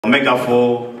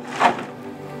Megaphone,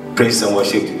 praise and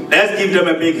worship. Let's give them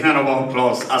a big hand of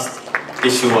applause as they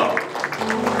show up.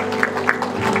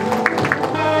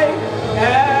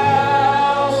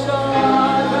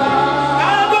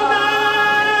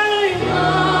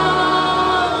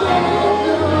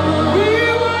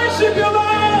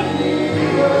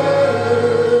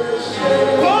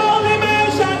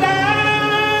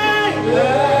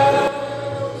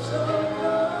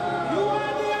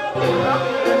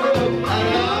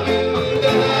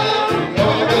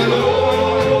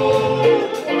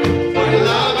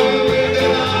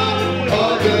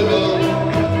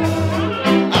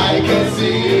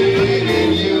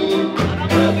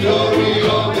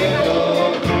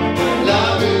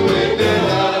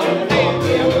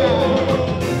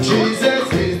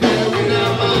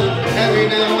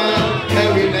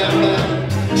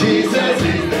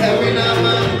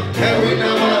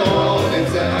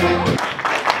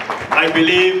 I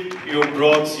believe you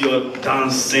brought your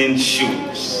dancing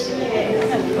shoes.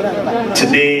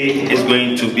 Today is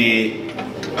going to be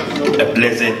a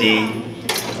blessed day.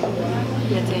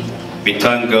 We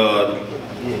thank God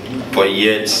for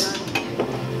yet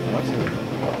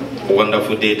a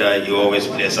wonderful day that you always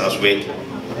bless us with.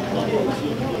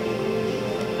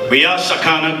 We are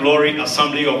Shekinah Glory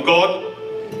Assembly of God.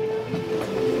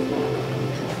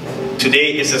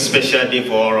 Today is a special day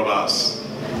for all of us.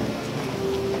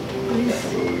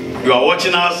 You are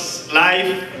watching us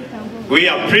live. We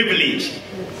are privileged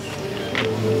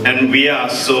and we are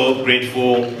so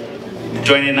grateful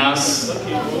joining us.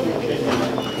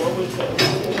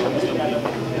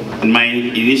 In my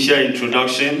initial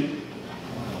introduction,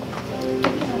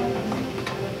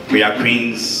 we are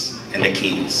queens and the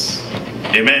kings.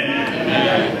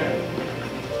 Amen.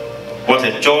 What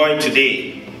a joy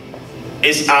today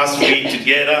is as we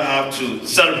together have to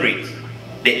celebrate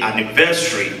the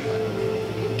anniversary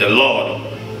the Lord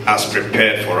has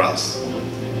prepared for us.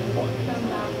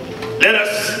 Let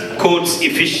us quote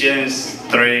Ephesians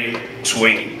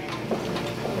 3:20.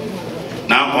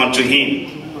 Now unto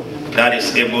him that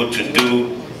is able to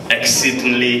do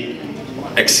exceeding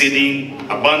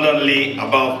abundantly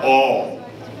above all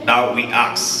that we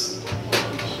ask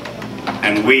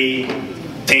and we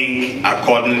think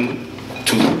according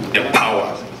to the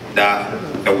power that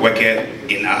worketh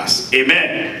in us.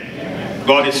 Amen.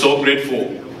 God is so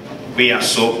grateful. We are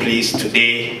so pleased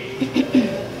today.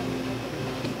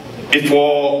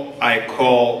 Before I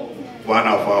call one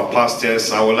of our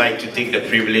pastors, I would like to take the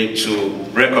privilege to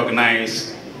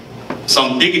recognize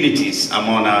some dignities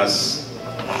among us.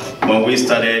 When we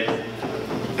started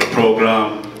the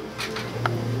program,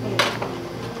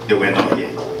 they were not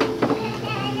here.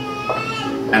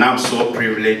 And I'm so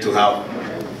privileged to have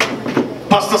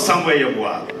Pastor Samuel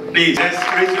Yabua. Please, let's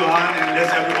raise your hand and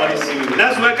let everybody see you.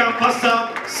 Let's welcome Pastor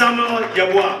Samuel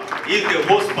Yabua. He's the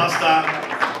host pastor,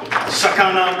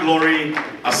 Shekinah Glory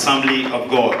Assembly of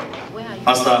God.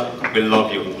 Pastor, we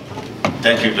love you.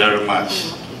 Thank you very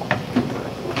much.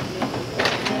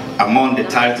 Among the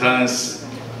titans,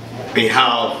 we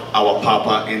have our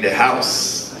Papa in the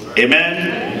house.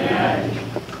 Amen.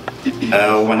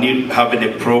 When you're having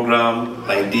a program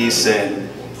like this and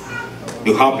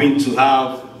you happen to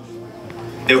have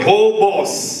the whole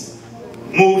boss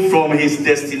move from his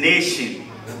destination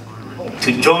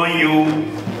to join you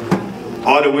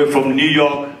all the way from New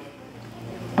York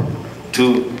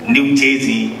to New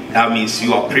Jersey, that means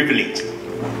you are privileged.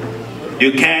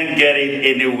 You can't get it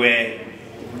anywhere.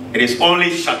 It is only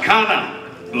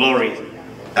Shekinah Glory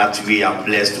that we are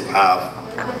blessed to have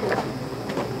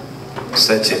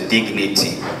such a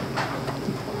dignity.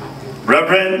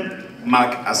 Reverend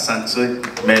Mark Asante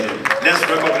Medu. Let's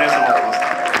recognize our pastor.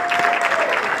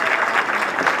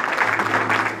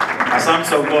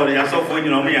 Asante of God,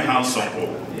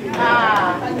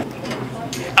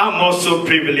 I'm also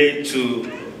privileged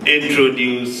to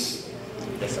introduce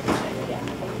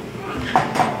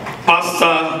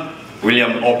Pastor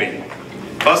William Obin.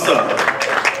 Pastor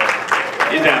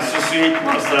is the associate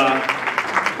pastor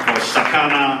for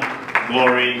Shekinah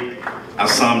Glory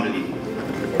Assembly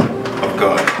of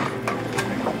God.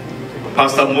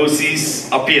 Pastor Moses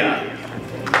Apia.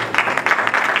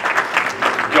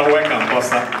 You're welcome,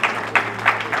 Pastor.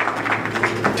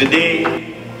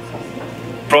 Today,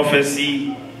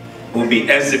 prophecy will be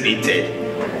exhibited.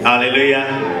 Hallelujah.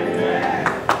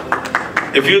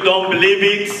 If you don't believe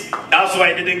it, that's why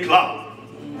I didn't clap.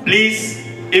 Please,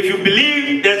 if you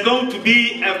believe there's going to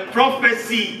be a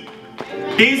prophecy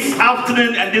this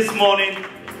afternoon and this morning,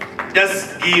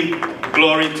 just give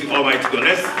glory to Almighty God.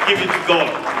 Let's give it to God.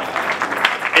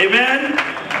 Amen.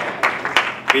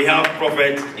 We have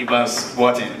Prophet Ibas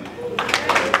Boatin.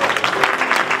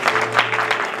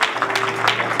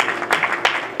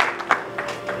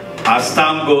 As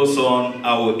time goes on,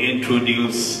 I will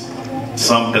introduce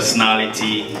some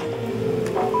personality.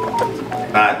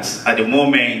 But at the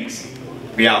moment,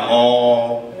 we are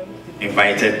all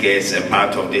invited guests and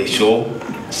part of the show.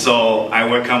 So I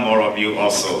welcome all of you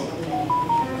also.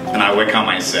 And I welcome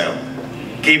myself.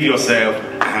 Give yourself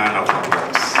a hand of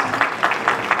applause.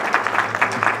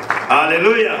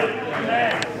 Hallelujah.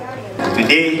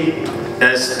 Today,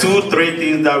 there's 2-3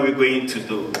 things that we're going to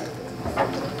do.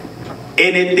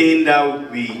 Anything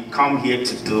that we come here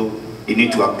to do, you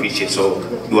need to appreciate. So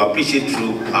you appreciate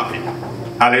through clapping.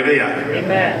 Hallelujah.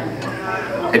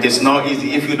 Amen. It is not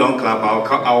easy. If you don't clap,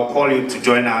 I'll call you to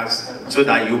join us so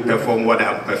that you perform what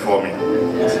I'm performing.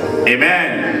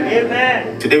 Amen.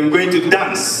 Amen. Today we're going to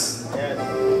dance.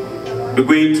 We're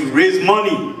going to raise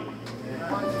money.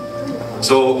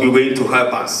 So you're going to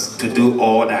help us to do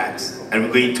all that. And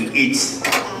we're going to eat.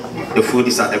 The food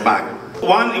is at the back.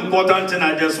 One important thing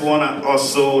I just want to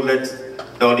also let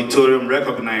the auditorium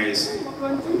recognize.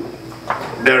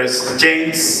 There is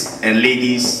gents and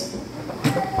ladies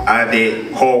at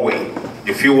the hallway.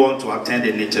 If you want to attend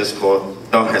the nature's call,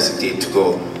 don't hesitate to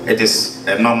go. It is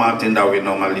a normal thing that we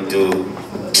normally do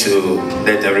to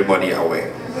let everybody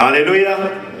aware. Hallelujah.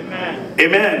 Amen.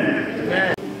 Amen.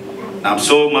 Amen. I'm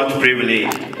so much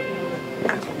privileged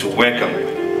to welcome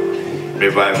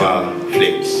Revival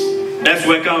Flames. Let's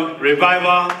welcome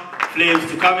Revival Flames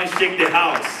to come and shake the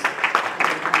house.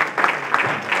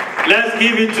 Let's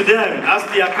give it to them as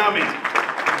they are coming.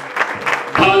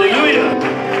 Hallelujah.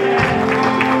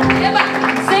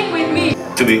 Sing with me.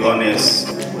 To be honest,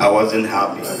 I wasn't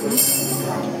happy.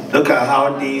 Look at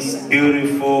how these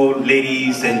beautiful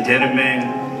ladies and gentlemen,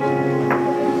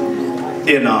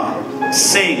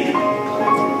 sing.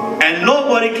 And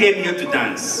nobody came here to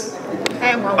dance.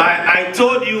 But I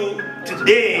told you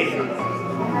today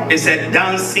is a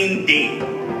dancing day.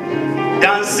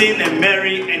 Dancing and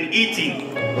merry and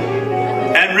eating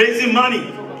and raising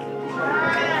money.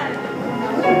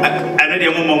 I know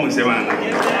the moment will say, man.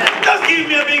 Just give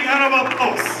me a big hand of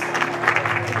applause.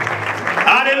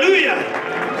 Hallelujah.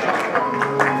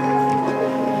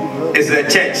 It's a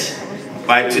church.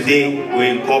 By today, we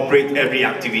incorporate every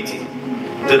activity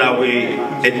so that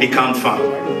it becomes fun.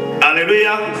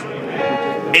 Hallelujah.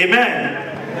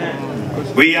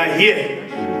 Amen. We are here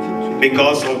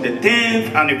because of the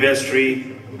 10th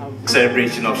anniversary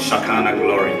celebration of Shekinah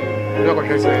Glory.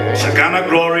 Shekinah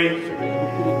Glory,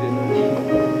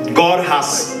 God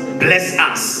has blessed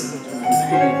us.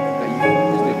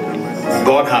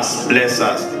 God has blessed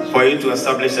us for you to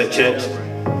establish a church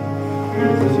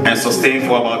and sustain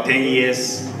for about 10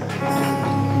 years.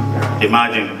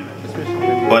 Imagine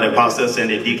what the pastors and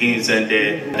the deacons and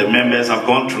the members have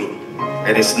gone through.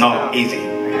 It is not easy.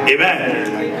 Amen.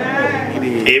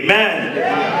 Amen.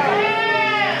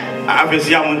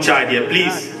 Obviously, I'm on child here.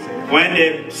 Please, when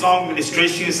the song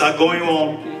ministrations are going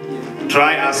on,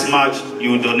 try as much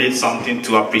you donate something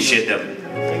to appreciate them.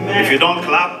 Amen. If you don't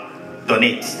clap,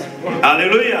 donate.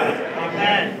 Hallelujah.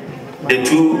 Amen. The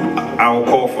two, I will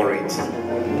call for it.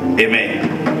 Amen.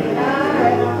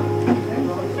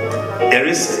 There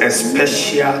is a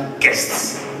special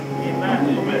guest. Amen.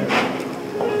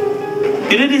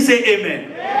 You didn't say amen.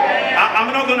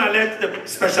 I'm not going to let the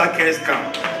special guest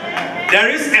come. There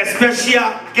is a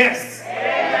special guest.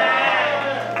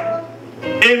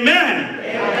 Amen.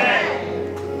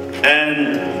 Amen.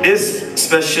 And this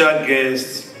special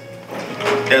guest,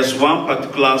 there's one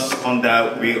particular song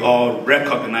that we all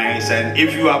recognize. And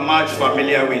if you are much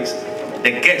familiar with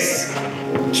the guest,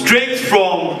 straight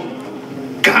from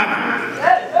Ghana.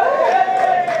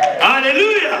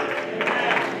 Hallelujah.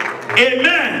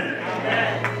 Amen.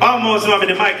 Almost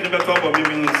the mic never talk about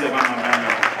me.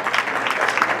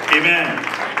 Amen.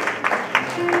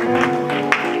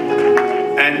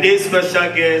 And this special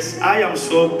guest, I am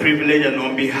so privileged, and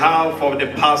on behalf of the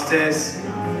pastors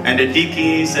and the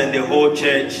deacons and the whole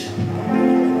church,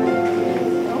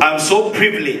 I'm so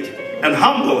privileged and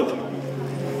humbled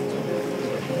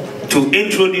to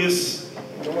introduce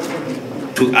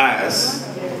to us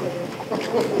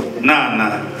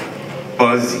Nana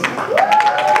Ozzy.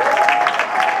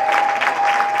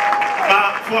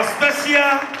 But for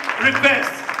special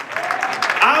request,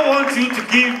 I want you to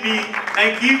give me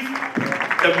and give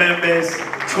the members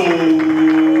to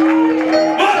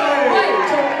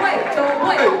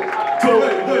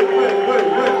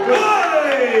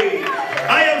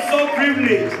I am so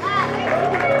privileged.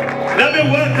 Let me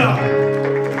welcome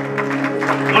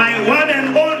my one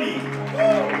and only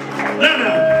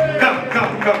Nana.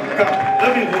 Come.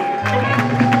 Let me hold you.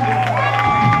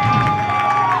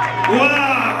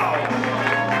 Wow.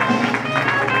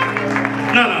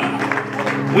 Nana,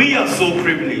 we are so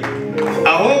privileged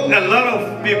I hope a lot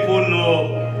of people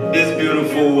know this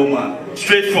beautiful woman,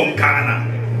 straight from Ghana.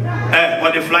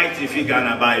 When the flight if you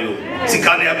Ghana by you.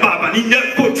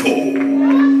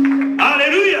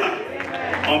 Hallelujah.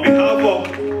 On behalf of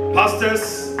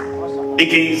pastors,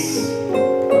 deacons,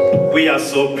 we are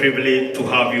so privileged to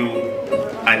have you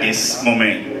at this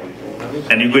moment.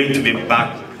 And you're going to be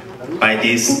backed by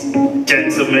this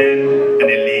gentleman and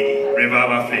a lady,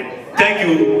 Revival Flame. Thank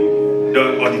you.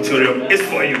 The auditorium is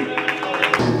for you.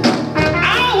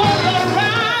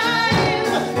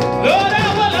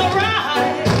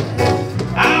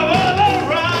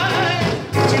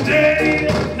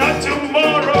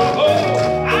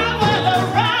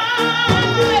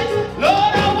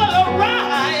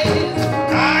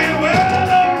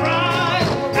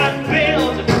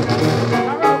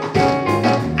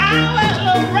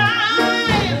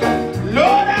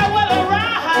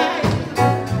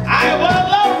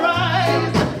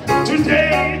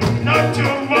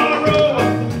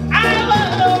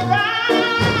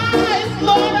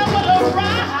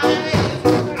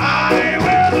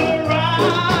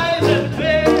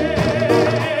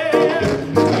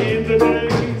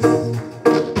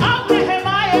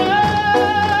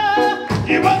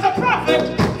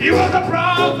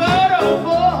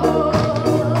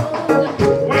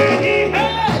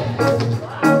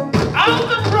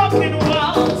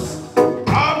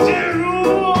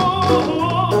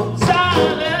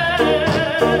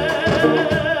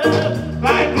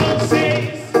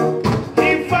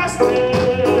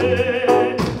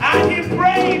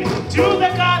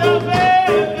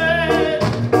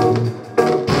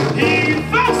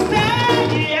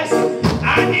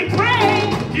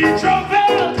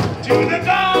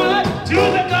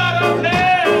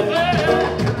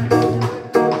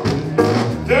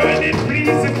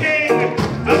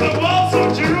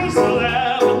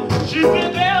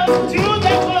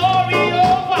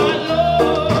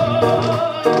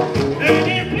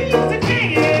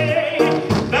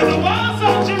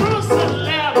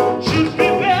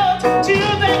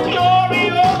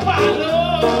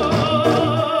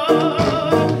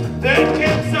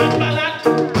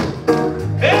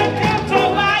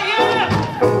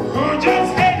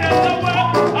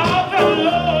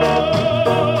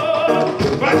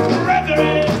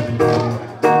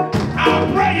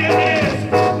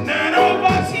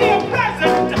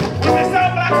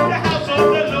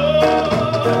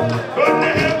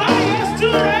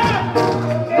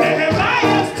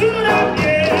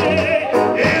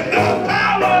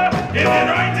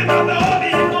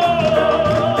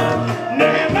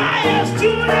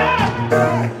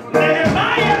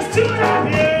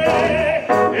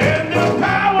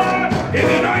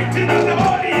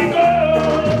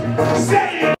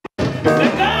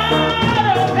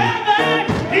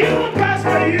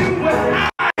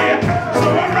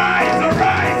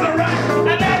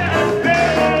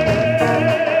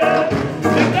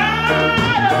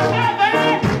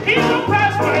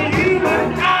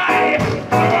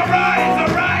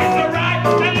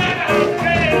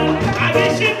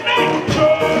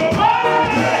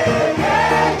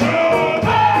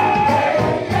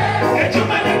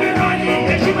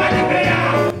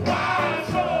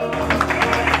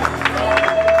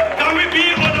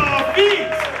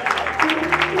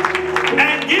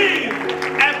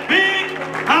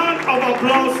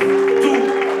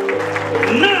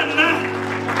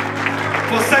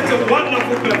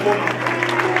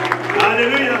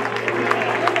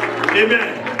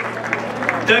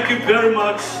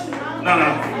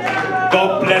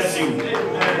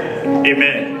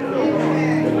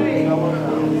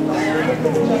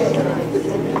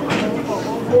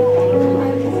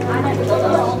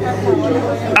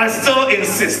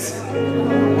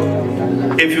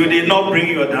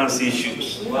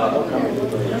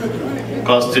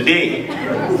 Because today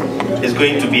is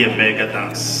going to be a mega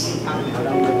dance.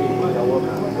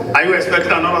 Are you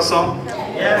expecting another song?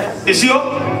 Yes. Is you?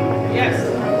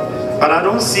 Yes. But I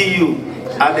don't see you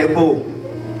at the bowl.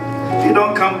 You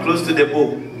don't come close to the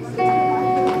bowl.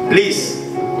 Please,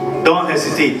 don't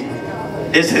hesitate.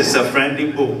 This is a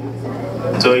friendly bowl.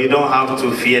 So you don't have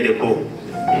to fear the bowl.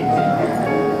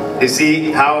 You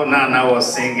see how Nana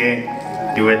was singing?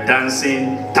 You were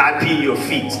dancing, tapping your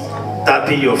feet.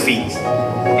 Tapping your feet.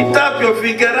 You tap your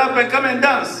feet, get up and come and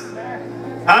dance.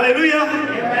 Hallelujah.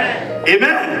 Amen.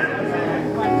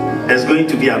 Amen. There's going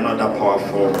to be another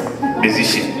powerful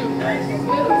musician.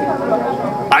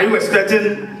 Are you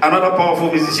expecting another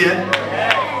powerful musician?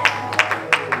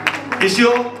 Is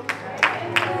sure?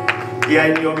 They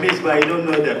are in your midst, but you don't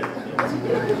know them.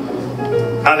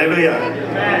 Hallelujah.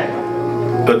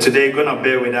 Amen. So today you're going to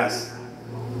bear with us.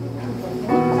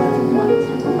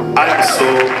 I am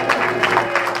so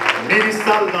minister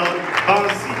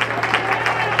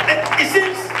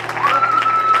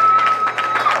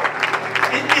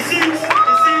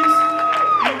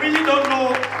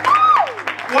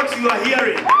you are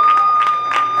hearing.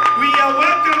 We are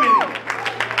welcoming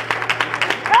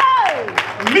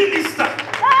Minister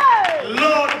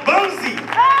Lord Bonzi.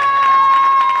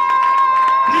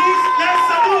 Please, let's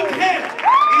salute him.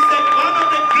 He's one of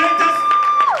the greatest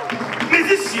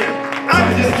musicians.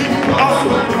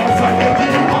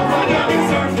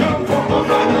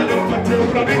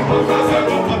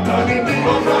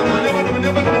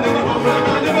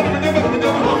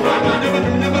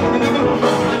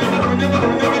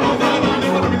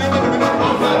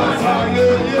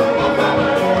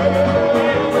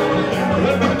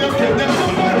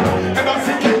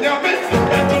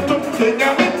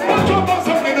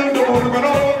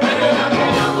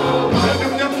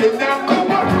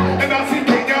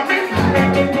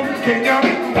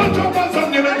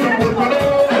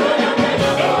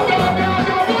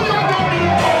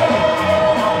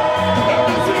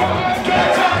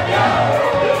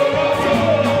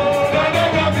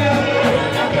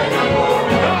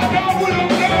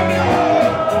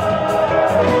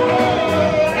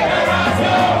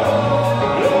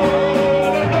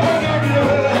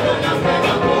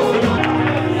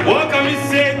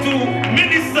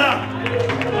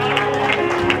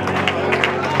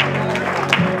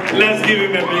 Let's give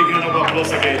him a big round of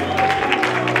applause again.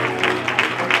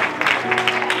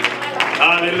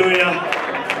 Hallelujah.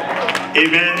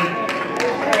 Amen.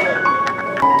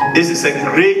 This is a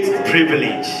great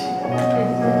privilege.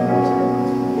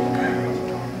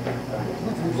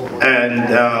 And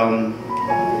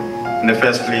in the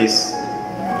first place,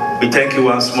 we thank you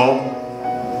once more.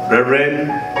 Reverend,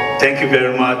 thank you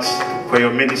very much for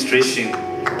your ministration.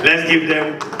 Let's give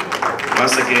them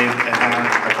once again a hand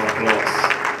of applause.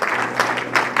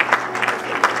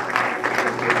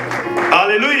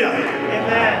 Hallelujah.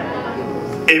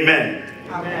 Amen. Amen.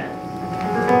 Amen.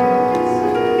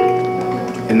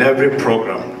 In every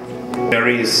program, there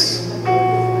is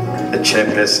a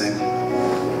chairperson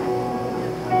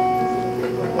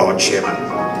or chairman.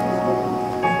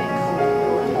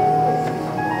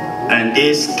 And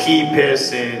this key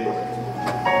person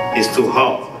is to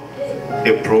help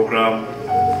the program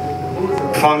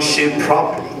function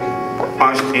properly,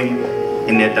 function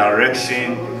in the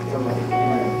direction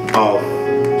of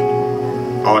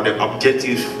or the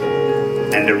objectives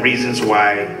and the reasons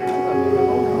why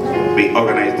we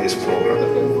organize this program.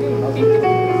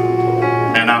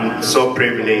 And I'm so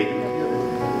privileged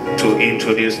to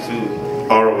introduce to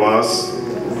all of us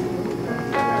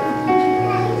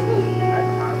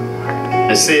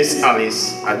Mrs.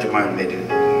 Alice Ajumamede.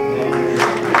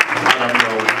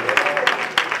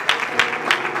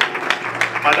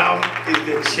 Madam is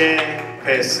the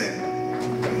chairperson.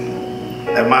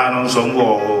 A man on some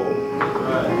wall.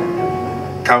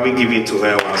 Can we give it to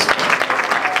her once more?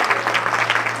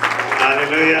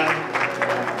 Hallelujah.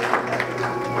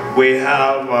 We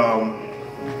have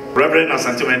Reverend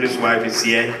Asantemendu's wife is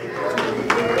here.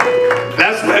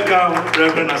 Let's welcome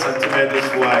Reverend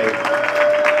Asantemendu's wife.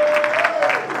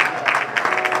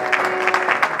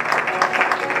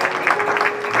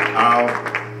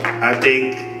 I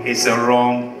think it's a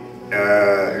wrong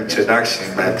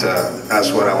introduction, but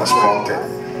that's what I was prompted.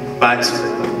 But,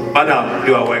 Madam,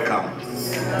 you are welcome.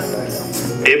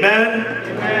 Amen?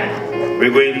 Amen.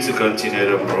 We're going to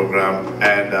continue the program,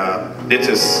 and this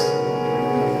is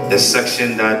the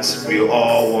section that we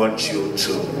all want you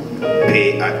to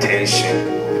pay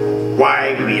attention.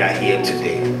 Why we are here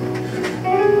today.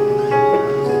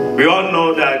 We all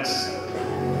know that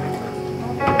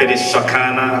it is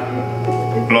Shekinah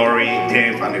Glory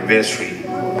 10th anniversary.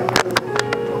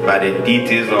 But the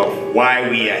details of why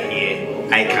we are here,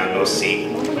 I cannot say.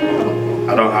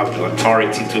 I don't have the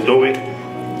authority to do it.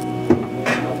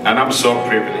 And I'm so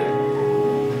privileged.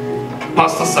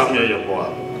 Pastor Samuel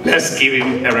Yeboah, let's give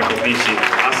him a recognition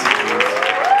as he does,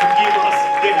 to give us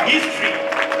the history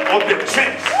of the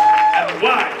church and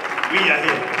why we are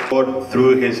here. God,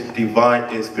 through his divine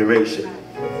inspiration,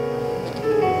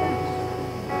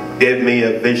 gave me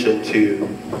a vision to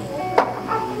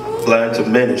plant a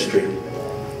ministry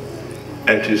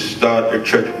and to start a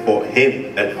church for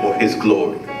him and for his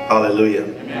glory. Hallelujah.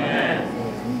 Amen.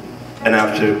 And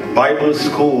after Bible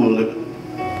school,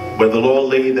 when the Lord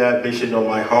laid that vision on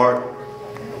my heart,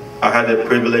 I had the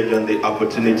privilege and the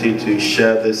opportunity to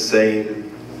share the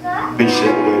same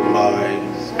vision with my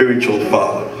spiritual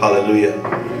father. Hallelujah.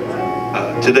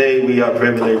 Today we are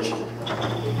privileged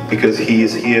because he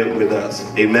is here with us.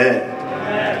 Amen.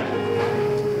 Amen.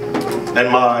 And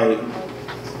my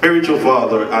spiritual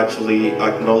father actually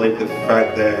acknowledged the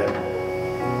fact that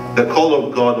the call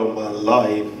of God on my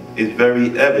life is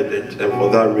very evident, and for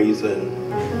that reason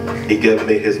he gave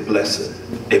me his blessing.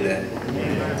 Amen.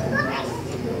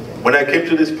 When I came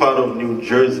to this part of New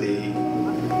Jersey,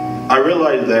 I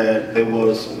realized that there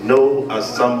was no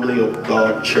Assembly of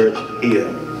God church here.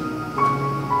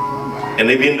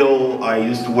 And even though I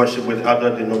used to worship with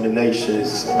other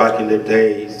denominations back in the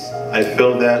days, I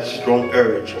felt that strong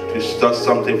urge to start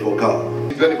something for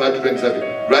God.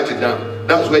 25-27, write it down.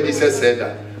 That's where Jesus said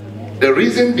that. The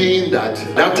reason being that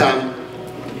time,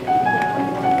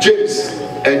 James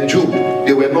and Jude,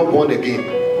 they were not born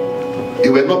again. They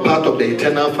were not part of the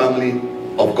eternal family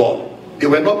of God. They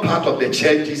were not part of the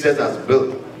church Jesus has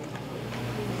built.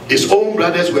 His own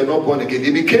brothers were not born again. They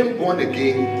became born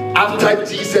again after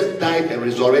Jesus died and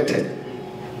resurrected.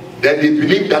 Then they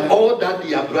believed that all that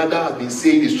their brother has been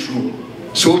saying is true.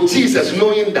 So Jesus,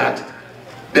 knowing that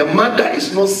the mother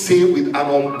is not saved with an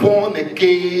unborn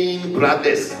again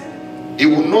brothers, he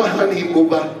will not hand him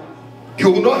over. He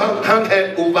will not hand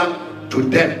her over to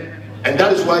them. And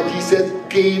that is why Jesus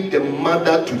gave the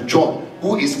mother to John,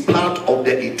 who is part of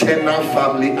the eternal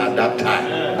family at that time.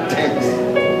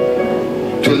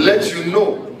 To let you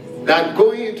know that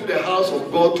going into the house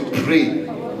of God to pray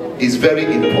is very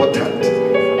important.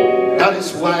 That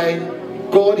is why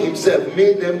God himself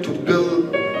made them to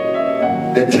build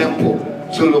the temple,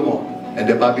 Solomon, and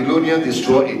the Babylonians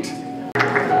destroyed it.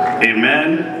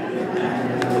 Amen.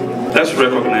 Let's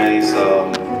recognize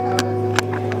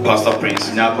Pastor Prince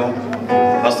Nyako.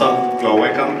 Pastor, you are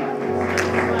welcome.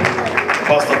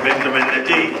 Pastor Benjamin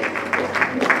Neji,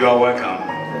 you are welcome.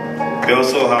 We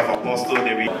also have Apostle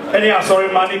David. Any sorry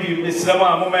man, if you miss them,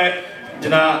 I'm going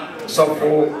to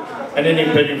suffer and any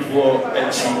penny for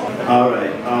a cheap. All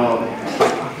right.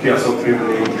 We are so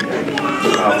privileged to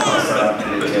have Pastor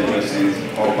and the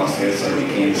chairpersons, all pastors and the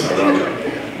kings around.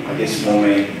 At this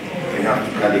moment, we have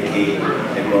to dedicate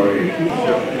the glory.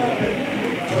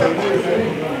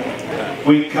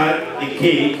 We cut the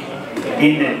cake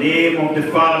in the name of the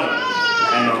Father,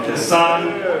 and of the Son,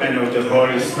 and of the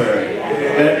Holy Spirit.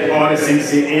 Let all the saints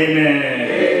say amen.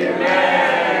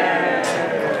 Amen.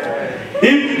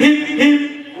 Hip, hip, hip.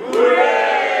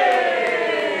 Hooray!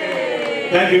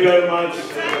 Thank you very much.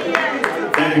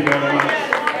 Thank you very much.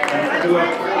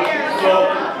 So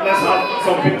let's have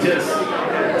some pictures.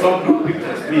 Some group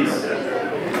pictures, please.